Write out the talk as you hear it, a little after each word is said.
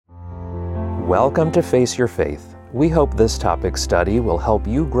Welcome to Face Your Faith. We hope this topic study will help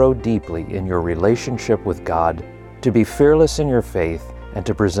you grow deeply in your relationship with God, to be fearless in your faith, and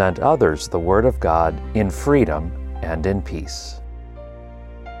to present others the Word of God in freedom and in peace.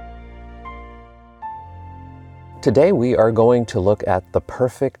 Today we are going to look at the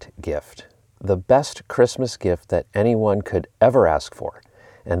perfect gift, the best Christmas gift that anyone could ever ask for.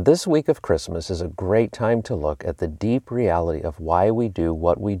 And this week of Christmas is a great time to look at the deep reality of why we do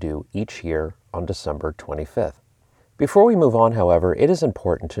what we do each year on December 25th. Before we move on, however, it is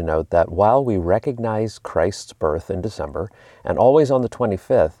important to note that while we recognize Christ's birth in December, and always on the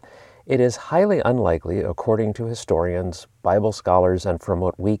 25th, it is highly unlikely, according to historians, Bible scholars, and from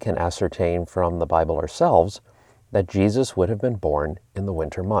what we can ascertain from the Bible ourselves, that Jesus would have been born in the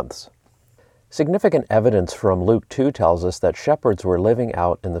winter months. Significant evidence from Luke 2 tells us that shepherds were living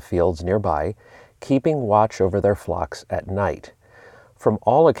out in the fields nearby, keeping watch over their flocks at night. From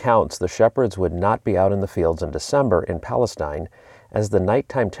all accounts, the shepherds would not be out in the fields in December in Palestine, as the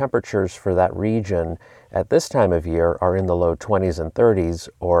nighttime temperatures for that region at this time of year are in the low 20s and 30s,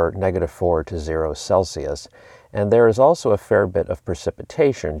 or -4 to 0 Celsius, and there is also a fair bit of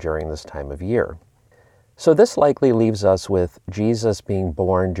precipitation during this time of year. So this likely leaves us with Jesus being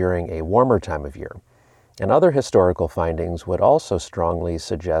born during a warmer time of year. And other historical findings would also strongly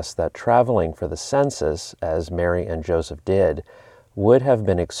suggest that traveling for the census, as Mary and Joseph did, would have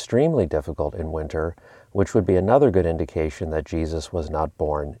been extremely difficult in winter, which would be another good indication that Jesus was not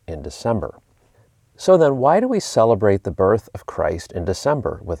born in December. So then, why do we celebrate the birth of Christ in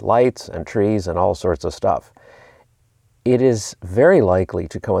December with lights and trees and all sorts of stuff? It is very likely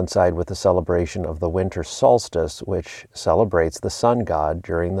to coincide with the celebration of the winter solstice, which celebrates the sun god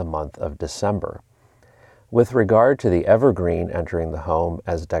during the month of December. With regard to the evergreen entering the home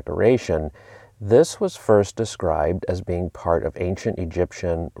as decoration, this was first described as being part of ancient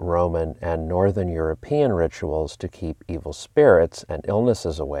Egyptian, Roman, and Northern European rituals to keep evil spirits and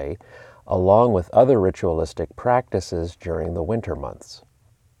illnesses away, along with other ritualistic practices during the winter months.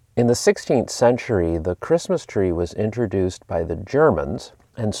 In the 16th century, the Christmas tree was introduced by the Germans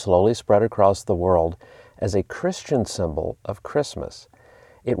and slowly spread across the world as a Christian symbol of Christmas.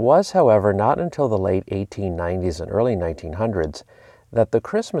 It was, however, not until the late 1890s and early 1900s that the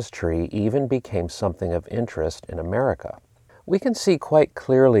Christmas tree even became something of interest in America. We can see quite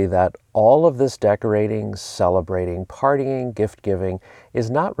clearly that all of this decorating, celebrating, partying, gift-giving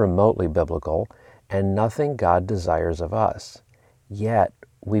is not remotely biblical and nothing God desires of us. Yet,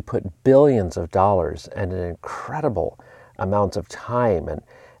 we put billions of dollars and an incredible amounts of time and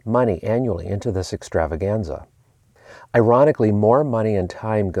money annually into this extravaganza. Ironically, more money and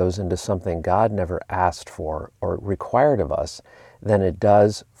time goes into something God never asked for or required of us than it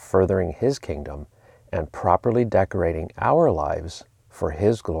does furthering His kingdom and properly decorating our lives for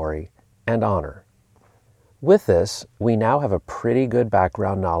His glory and honor. With this, we now have a pretty good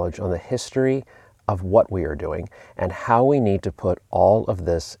background knowledge on the history of what we are doing and how we need to put all of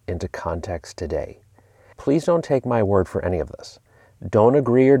this into context today. Please don't take my word for any of this. Don't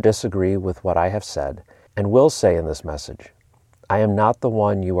agree or disagree with what I have said, and will say in this message. I am not the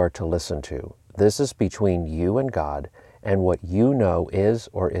one you are to listen to. This is between you and God, and what you know is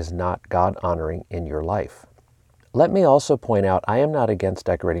or is not God-honoring in your life. Let me also point out, I am not against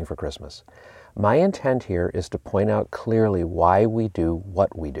decorating for Christmas. My intent here is to point out clearly why we do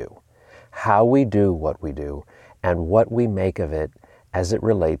what we do, how we do what we do, and what we make of it as it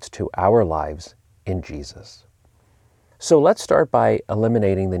relates to our lives in Jesus. So let's start by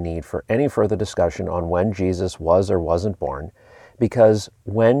eliminating the need for any further discussion on when Jesus was or wasn't born, because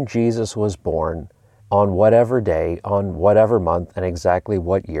when Jesus was born, on whatever day, on whatever month, and exactly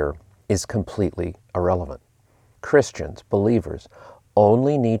what year is completely irrelevant. Christians, believers,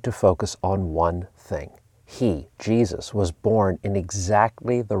 only need to focus on one thing. He, Jesus, was born in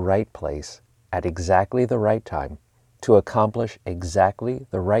exactly the right place at exactly the right time to accomplish exactly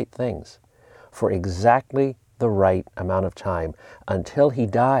the right things for exactly the right amount of time until He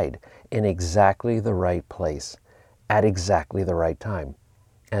died in exactly the right place at exactly the right time,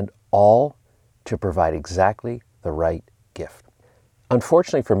 and all to provide exactly the right gift.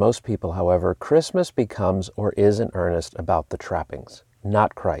 Unfortunately for most people, however, Christmas becomes or is in earnest about the trappings,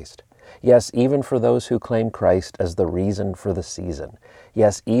 not Christ. Yes, even for those who claim Christ as the reason for the season.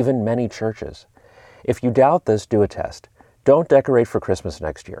 Yes, even many churches. If you doubt this, do a test. Don't decorate for Christmas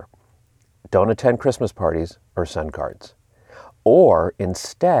next year. Don't attend Christmas parties or send cards. Or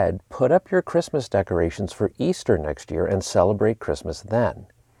instead, put up your Christmas decorations for Easter next year and celebrate Christmas then.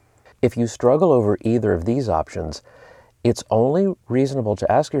 If you struggle over either of these options, it's only reasonable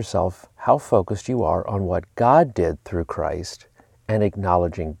to ask yourself how focused you are on what God did through Christ and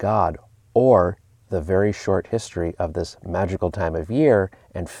acknowledging God or the very short history of this magical time of year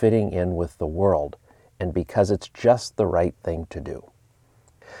and fitting in with the world, and because it's just the right thing to do.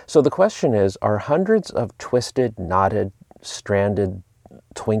 So the question is, are hundreds of twisted, knotted, stranded,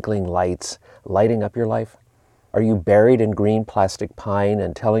 twinkling lights lighting up your life? Are you buried in green plastic pine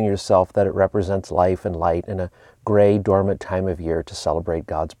and telling yourself that it represents life and light in a gray, dormant time of year to celebrate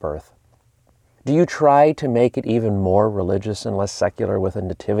God's birth? Do you try to make it even more religious and less secular with a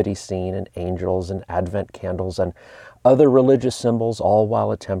nativity scene and angels and Advent candles and other religious symbols, all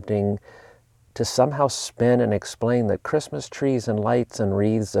while attempting to somehow spin and explain that Christmas trees and lights and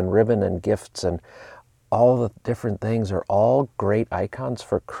wreaths and ribbon and gifts and all the different things are all great icons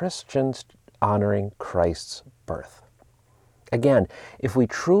for Christians honoring Christ's birth? Again, if we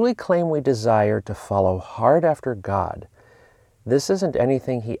truly claim we desire to follow hard after God, this isn't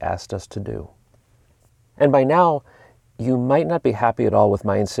anything He asked us to do. And by now, you might not be happy at all with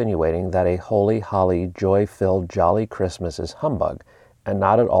my insinuating that a holy, holly, joy-filled, jolly Christmas is humbug, and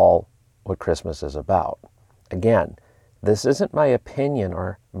not at all what Christmas is about. Again, this isn't my opinion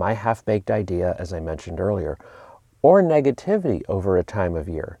or my half-baked idea, as I mentioned earlier, or negativity over a time of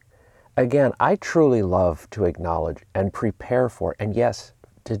year. Again, I truly love to acknowledge and prepare for, and yes,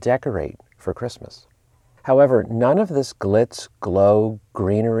 to decorate for Christmas. However, none of this glitz, glow,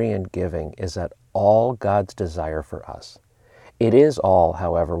 greenery, and giving is at all God's desire for us. It is all,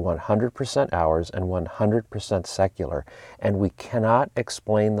 however, 100% ours and 100% secular, and we cannot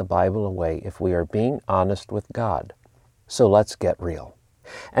explain the Bible away if we are being honest with God. So let's get real.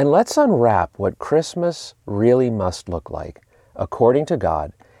 And let's unwrap what Christmas really must look like, according to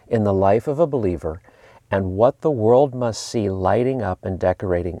God, in the life of a believer, and what the world must see lighting up and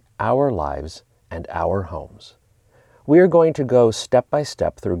decorating our lives and our homes. We are going to go step by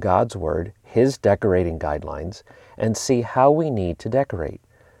step through God's Word, His decorating guidelines, and see how we need to decorate.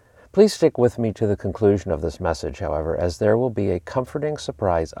 Please stick with me to the conclusion of this message, however, as there will be a comforting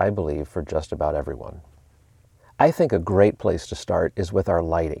surprise, I believe, for just about everyone. I think a great place to start is with our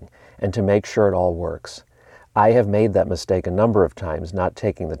lighting, and to make sure it all works. I have made that mistake a number of times, not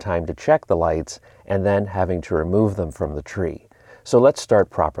taking the time to check the lights and then having to remove them from the tree. So let's start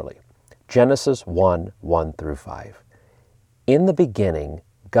properly. Genesis 1 through 5. In the beginning,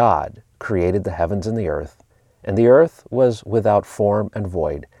 God created the heavens and the earth was without form and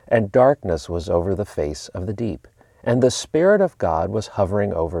void, and darkness was over the face of the deep, and the Spirit of God was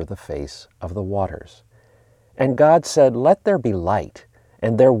hovering over the face of the waters. And God said, "Let there be light,"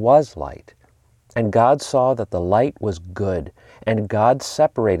 and there was light. And God saw that the light was good, and God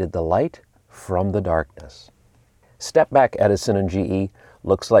separated the light from the darkness. Step back, Edison and GE.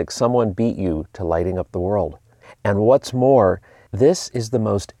 Looks like someone beat you to lighting up the world. And what's more, this is the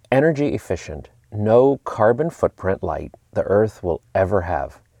most energy efficient, no carbon footprint light the Earth will ever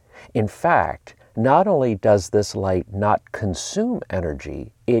have. In fact, not only does this light not consume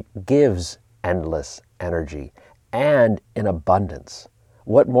energy, it gives endless energy, and in abundance.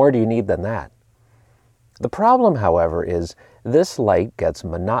 What more do you need than that? The problem, however, is this light gets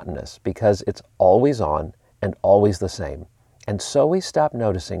monotonous because it's always on and always the same. And so we stop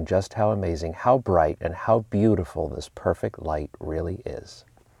noticing just how amazing, how bright, and how beautiful this perfect light really is.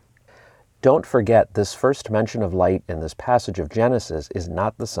 Don't forget, this first mention of light in this passage of Genesis is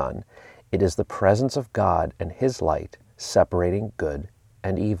not the sun. It is the presence of God and His light separating good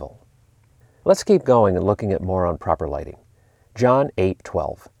and evil. Let's keep going and looking at more on proper lighting. John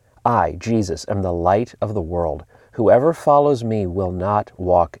 8:12. I, Jesus, am the light of the world. Whoever follows me will not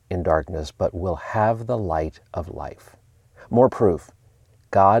walk in darkness, but will have the light of life. More proof.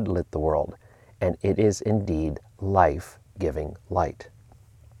 God lit the world, and it is indeed life-giving light.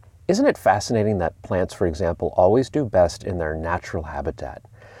 Isn't it fascinating that plants, for example, always do best in their natural habitat?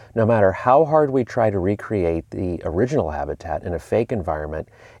 No matter how hard we try to recreate the original habitat in a fake environment,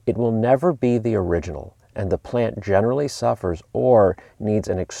 it will never be the original, and the plant generally suffers or needs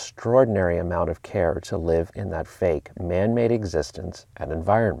an extraordinary amount of care to live in that fake, man-made existence and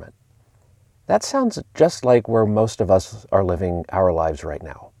environment. That sounds just like where most of us are living our lives right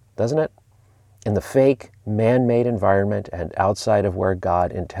now, doesn't it? In the fake, man-made environment and outside of where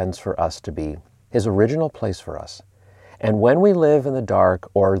God intends for us to be, His original place for us. And when we live in the dark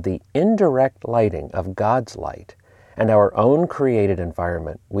or the indirect lighting of God's light and our own created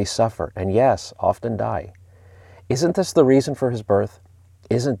environment, we suffer and, yes, often die. Isn't this the reason for His birth?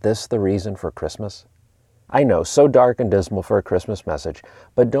 Isn't this the reason for Christmas? I know, so dark and dismal for a Christmas message,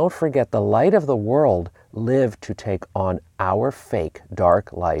 but don't forget the light of the world lived to take on our fake,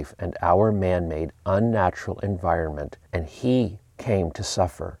 dark life and our man-made, unnatural environment, and He came to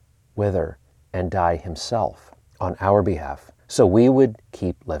suffer, wither, and die Himself on our behalf, so we would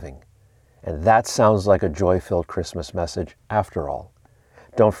keep living. And that sounds like a joy-filled Christmas message after all.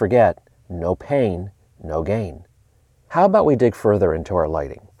 Don't forget, no pain, no gain. How about we dig further into our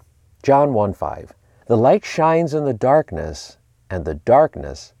lighting? John 1:5, "The light shines in the darkness, and the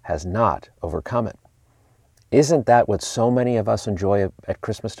darkness has not overcome it." Isn't that what so many of us enjoy at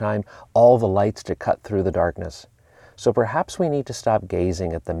Christmas time? All the lights to cut through the darkness. So perhaps we need to stop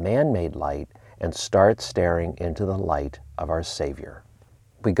gazing at the man-made light and start staring into the light of our Savior.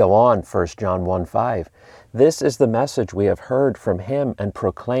 We go on, 1 John 1:5, "This is the message we have heard from him and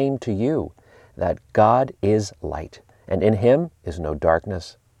proclaim to you, that God is light, and in him is no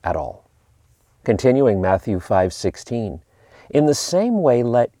darkness at all." Continuing, Matthew 5:16, "In the same way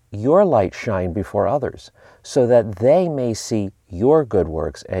let your light shine before others, so that they may see your good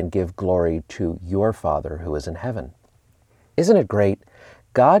works and give glory to your Father who is in heaven." Isn't it great?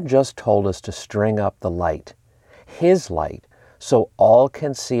 God just told us to string up the light, His light, so all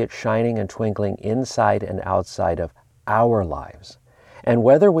can see it shining and twinkling inside and outside of our lives, and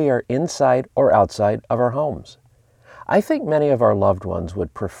whether we are inside or outside of our homes. I think many of our loved ones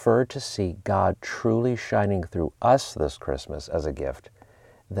would prefer to see God truly shining through us this Christmas as a gift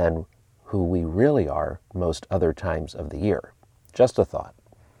than who we really are most other times of the year. Just a thought.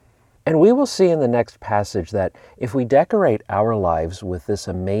 And we will see in the next passage that if we decorate our lives with this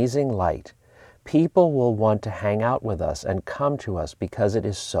amazing light, people will want to hang out with us and come to us because it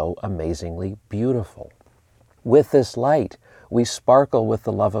is so amazingly beautiful. With this light, we sparkle with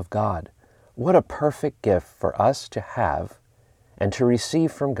the love of God. What a perfect gift for us to have and to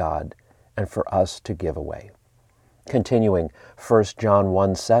receive from God and for us to give away. Continuing, 1 John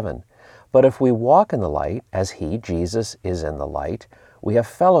 1:7, "But if we walk in the light, as He, Jesus, is in the light, we have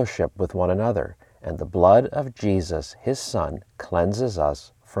fellowship with one another, and the blood of Jesus, His Son, cleanses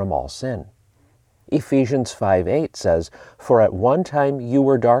us from all sin." Ephesians 5:8 says, "For at one time you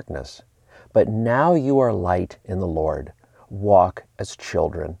were darkness, but now you are light in the Lord. Walk as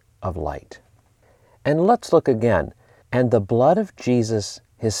children of light." And let's look again. "And the blood of Jesus,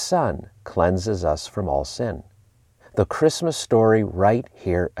 His Son, cleanses us from all sin." The Christmas story right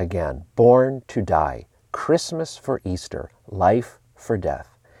here again. Born to die. Christmas for Easter. Life for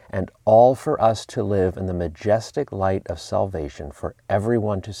death. And all for us to live in the majestic light of salvation for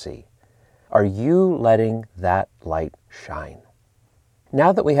everyone to see. Are you letting that light shine?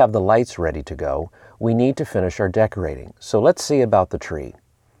 Now that we have the lights ready to go, we need to finish our decorating. So let's see about the tree.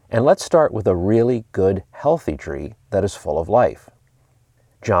 And let's start with a really good, healthy tree that is full of life.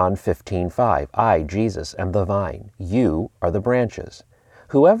 John 15:5, "I, Jesus, am the vine. You are the branches.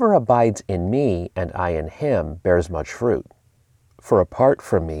 Whoever abides in me and I in him bears much fruit. For apart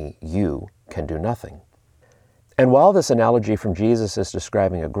from me, you can do nothing." And while this analogy from Jesus is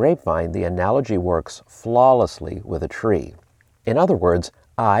describing a grapevine, the analogy works flawlessly with a tree. In other words,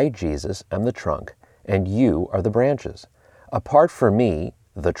 I, Jesus, am the trunk, and you are the branches. Apart from me,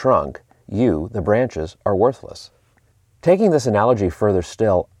 the trunk, you, the branches, are worthless. Taking this analogy further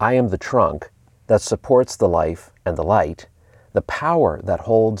still, I am the trunk that supports the life and the light, the power that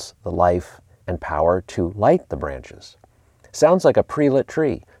holds the life and power to light the branches. Sounds like a pre-lit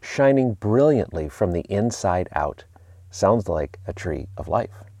tree, shining brilliantly from the inside out. Sounds like a tree of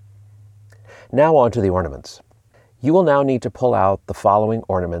life. Now on to the ornaments. You will now need to pull out the following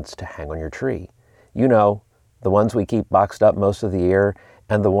ornaments to hang on your tree. You know, the ones we keep boxed up most of the year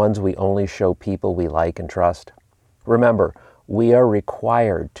and the ones we only show people we like and trust. Remember, we are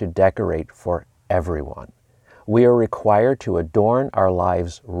required to decorate for everyone. We are required to adorn our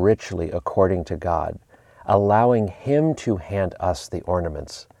lives richly according to God, allowing Him to hand us the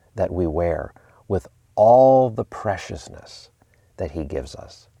ornaments that we wear with all the preciousness that He gives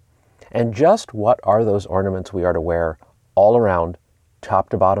us. And just what are those ornaments we are to wear all around, top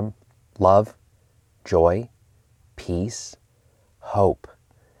to bottom? Love, joy, peace, hope,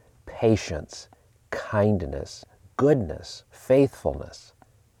 patience, kindness, goodness, faithfulness,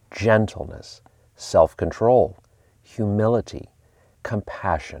 gentleness, self-control, humility,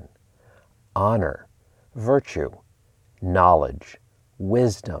 compassion, honor, virtue, knowledge,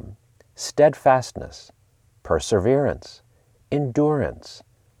 wisdom, steadfastness, perseverance, endurance,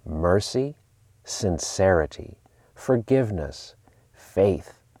 mercy, sincerity, forgiveness,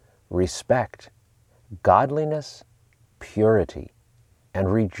 faith, respect, godliness, purity,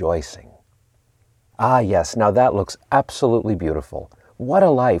 and rejoicing. Ah, yes, now that looks absolutely beautiful. What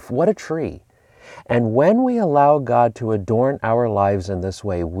a life, what a tree. And when we allow God to adorn our lives in this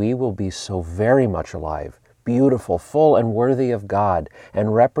way, we will be so very much alive, beautiful, full, and worthy of God,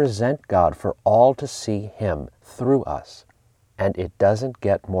 and represent God for all to see Him through us. And it doesn't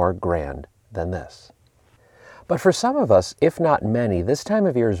get more grand than this. But for some of us, if not many, this time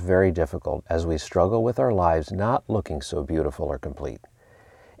of year is very difficult as we struggle with our lives not looking so beautiful or complete.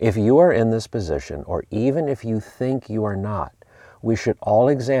 If you are in this position, or even if you think you are not, we should all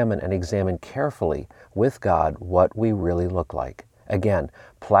examine carefully with God what we really look like. Again,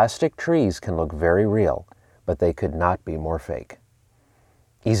 plastic trees can look very real, but they could not be more fake.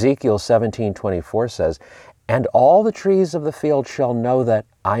 Ezekiel 17:24 says, "And all the trees of the field shall know that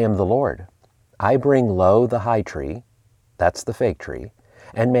I am the Lord. I bring low the high tree," that's the fake tree,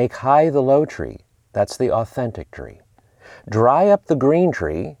 "and make high the low tree," that's the authentic tree. "Dry up the green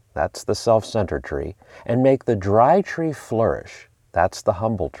tree," that's the self-centered tree, "and make the dry tree flourish," that's the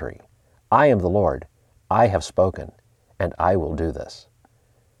humble tree. I am the Lord. I have spoken, and I will do this.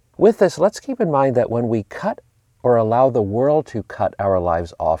 With this, let's keep in mind that when we cut or allow the world to cut our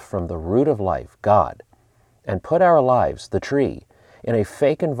lives off from the root of life, God, and put our lives, the tree, in a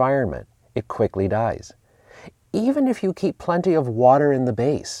fake environment, it quickly dies. Even if you keep plenty of water in the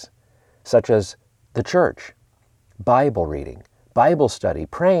base, such as the church, Bible reading, Bible study,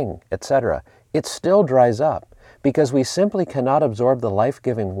 praying, etc., it still dries up because we simply cannot absorb the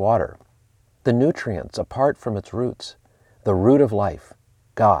life-giving water, the nutrients apart from its roots, the root of life,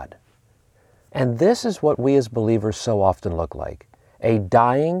 God. And this is what we as believers so often look like, a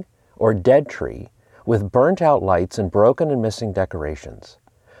dying or dead tree with burnt-out lights and broken and missing decorations,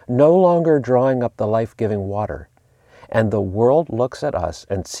 no longer drawing up the life-giving water. And the world looks at us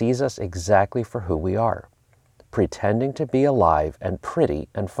and sees us exactly for who we are, pretending to be alive and pretty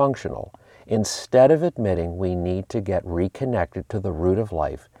and functional, instead of admitting we need to get reconnected to the root of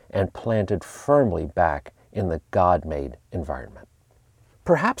life and planted firmly back in the God-made environment.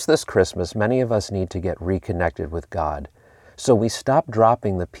 Perhaps this Christmas, many of us need to get reconnected with God, so we stop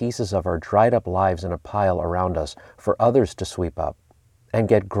dropping the pieces of our dried-up lives in a pile around us for others to sweep up, and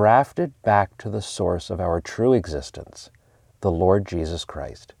get grafted back to the source of our true existence, the Lord Jesus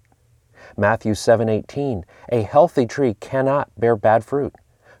Christ. Matthew 7:18, "A healthy tree cannot bear bad fruit,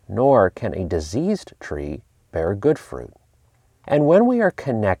 nor can a diseased tree bear good fruit." And when we are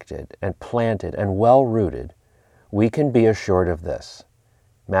connected and planted and well-rooted, we can be assured of this.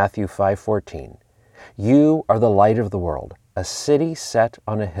 Matthew 5:14, "You are the light of the world. A city set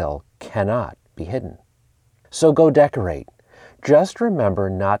on a hill cannot be hidden." So go decorate. Just remember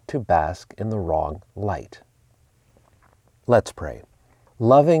not to bask in the wrong light. Let's pray.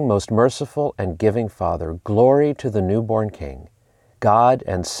 Loving, most merciful, and giving Father, glory to the newborn King, God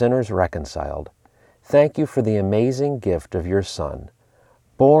and sinners reconciled. Thank you for the amazing gift of your Son,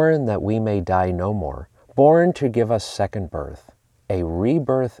 born that we may die no more, born to give us second birth, a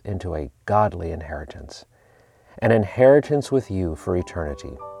rebirth into a godly inheritance, an inheritance with you for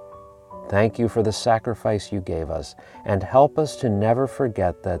eternity. Thank you for the sacrifice you gave us, and help us to never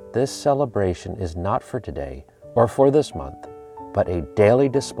forget that this celebration is not for today or for this month, but a daily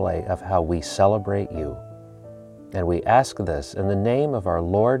display of how we celebrate you. And we ask this in the name of our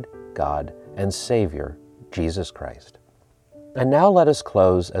Lord, God, and Savior, Jesus Christ. And now let us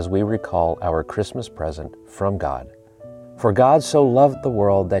close as we recall our Christmas present from God. For God so loved the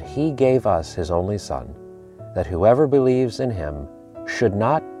world that He gave us His only Son, that whoever believes in Him should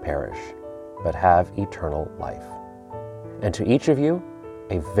not perish, but have eternal life. And to each of you,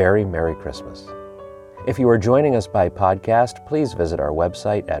 a very Merry Christmas. If you are joining us by podcast, please visit our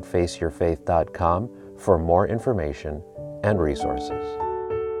website at faceyourfaith.com for more information and resources.